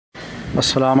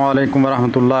السلام علیکم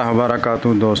ورحمۃ اللہ وبرکاتہ۔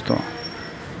 دوستوں،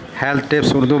 health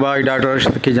tips Urdu by doctor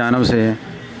Arshad کی جانب سے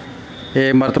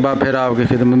ایک مرتبہ پھر آپ کی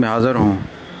خدمت میں حاضر ہوں۔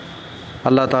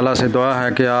 اللہ تعالیٰ سے دعا ہے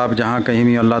کہ آپ جہاں کہیں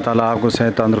بھی اللہ تعالیٰ آپ کو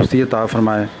صحت تندرستی عطا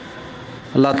فرمائے۔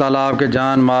 اللہ تعالیٰ آپ کے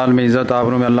جان مال میں عزت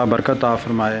آبرو میں اللہ برکت عطا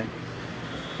فرمائے،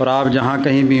 اور آپ جہاں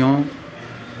کہیں بھی ہوں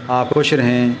آپ خوش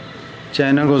رہیں۔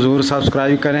 چینل کو ضرور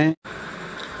سبسکرائب کریں۔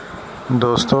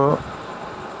 دوستو،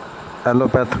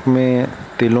 ایلوپیتھک میں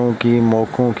تلوں کی،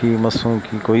 موکوں کی، مسوں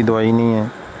کی کوئی دوائی نہیں ہے۔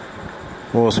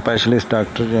 وہ اسپیشلسٹ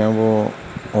ڈاکٹر جو ہیں وہ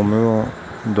ہومیو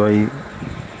دوائی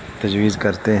تجویز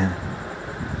کرتے ہیں۔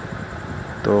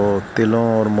 تو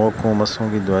تلوں اور موکوں مسوں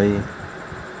کی دوائی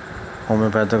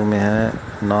ہومیوپیتھک میں ہے،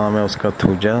 نام ہے اس کا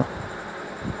تھوجا۔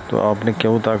 تو آپ نے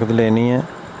کیوں طاقت لینی ہے،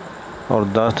 اور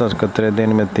 10 قطرے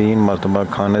دن میں 3 مرتبہ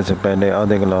کھانے سے پہلے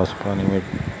آدھے گلاس پانی میں،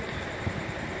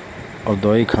 اور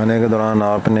دوائی کھانے کے دوران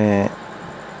آپ نے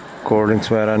کولڈ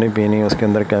ڈرنکس وغیرہ نہیں پینی، اس کے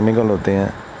اندر کیمیکل ہوتے ہیں،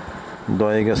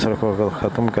 دوائی کے اثر کو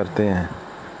ختم کرتے ہیں۔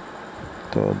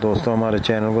 تو دوستوں، ہمارے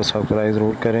چینل کو سبسکرائب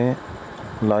ضرور کریں،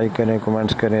 لائک کریں،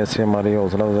 کمنٹس کریں، اس سے ہماری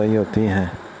حوصلہ افزائی ہوتی ہے۔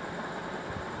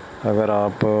 اگر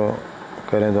آپ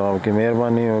کریں تو آپ کی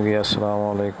مہربانی ہوگی۔ السلام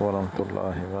علیکم ورحمۃ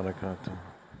اللہ وبرکاتہ۔